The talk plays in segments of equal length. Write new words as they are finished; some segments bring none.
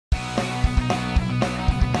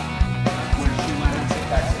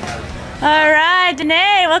All right,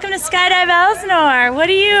 Denae, welcome to Skydive Elsinore. What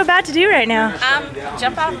are you about to do right now?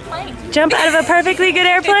 Jump out of a plane. Jump out of a perfectly good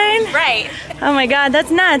airplane? Right. Oh my God,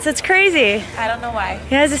 that's nuts. That's crazy. I don't know why.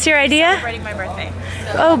 Yeah, is this your idea? Celebrating my birthday.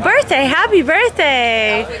 Oh, birthday. Happy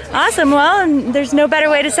birthday. Awesome. Well, there's no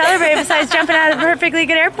better way to celebrate besides jumping out of a perfectly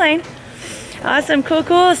good airplane. Awesome. Cool,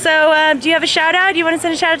 cool. So, do you have a shout out? Do you want to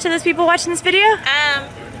send a shout out to those people watching this video?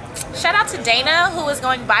 Shout out to Dana, who was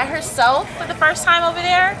going by herself for the first time over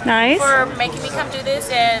there. Nice. For making me come do this,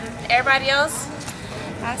 and everybody else,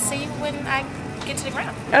 I'll see you when I get to the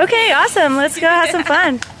ground. Okay, awesome. Let's go have some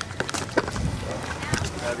fun.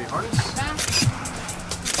 Have your harness.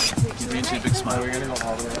 Give me a big smile. We're gonna go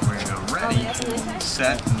all the way. We're gonna go ready,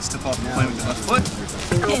 set, and step off the plane with the left foot.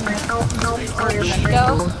 Go.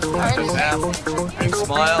 Big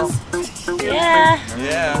smile. Yeah.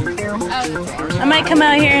 Yeah. I might come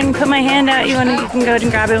out here and put my hand out. You can go ahead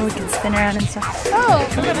and grab it and we can spin around and stuff. Oh,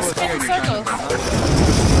 we're gonna spin in circles.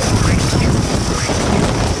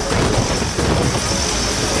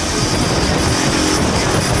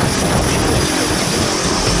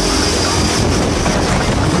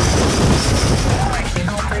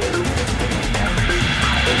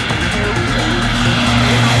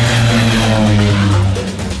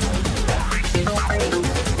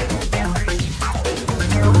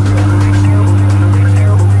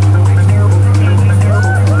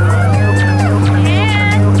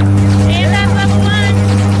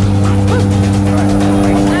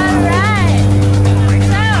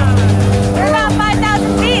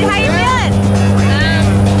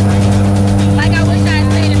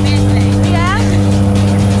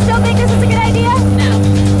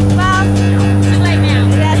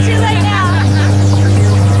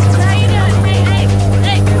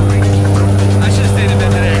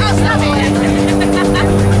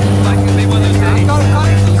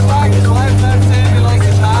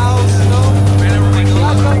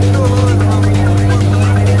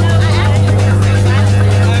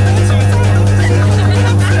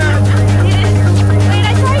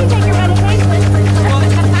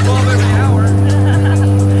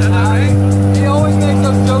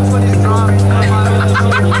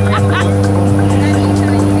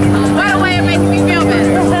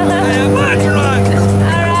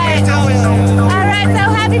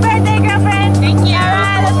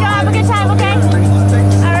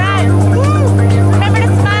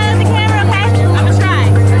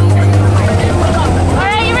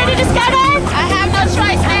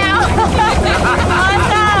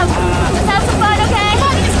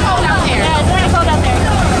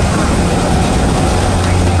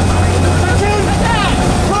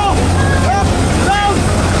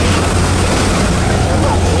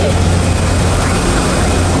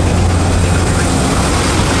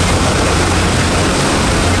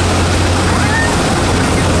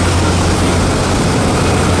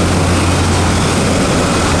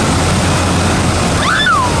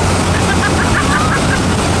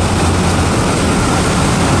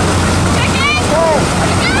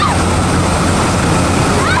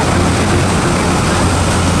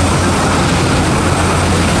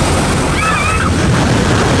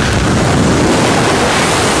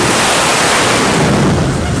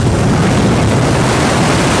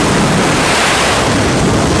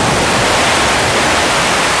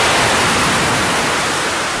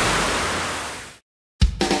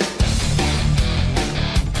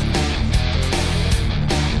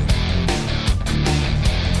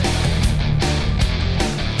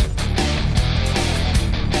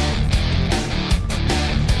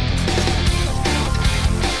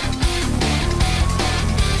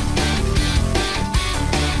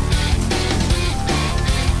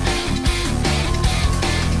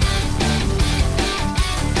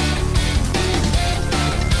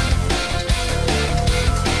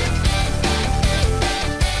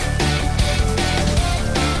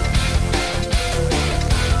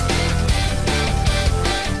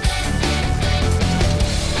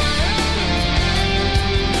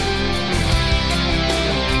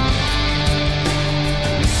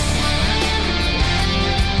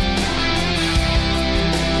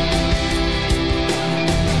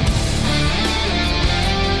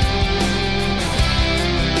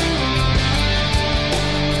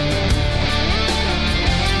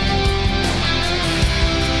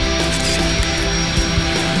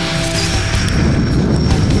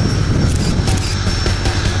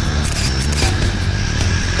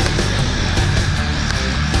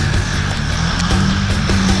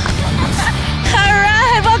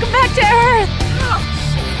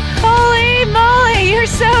 You're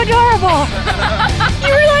so adorable.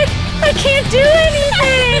 You were like, I can't do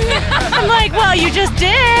anything. I'm like, well, you just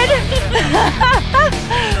did.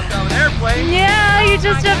 way. Yeah, you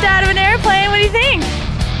just jumped out of an airplane. What do you think?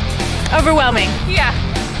 Overwhelming. Yeah.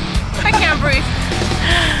 I can't breathe.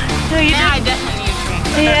 So you Now I just, definitely need a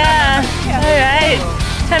drink. yeah. All right.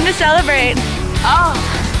 Time to celebrate. Oh.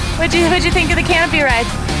 What'd you think of the canopy ride?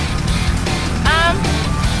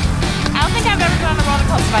 I don't think I've ever been on a roller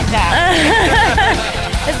coaster like that.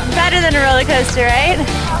 It's better than a roller coaster, right?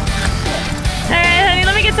 All right, honey,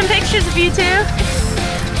 let me get some pictures of you two.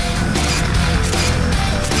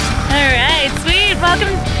 All right, sweet.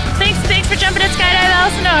 Welcome. Thanks for jumping at Skydive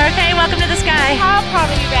Elsinore. Okay, welcome to the sky. I'll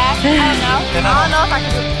probably be back. I don't know. I don't know if I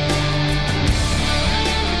can do it.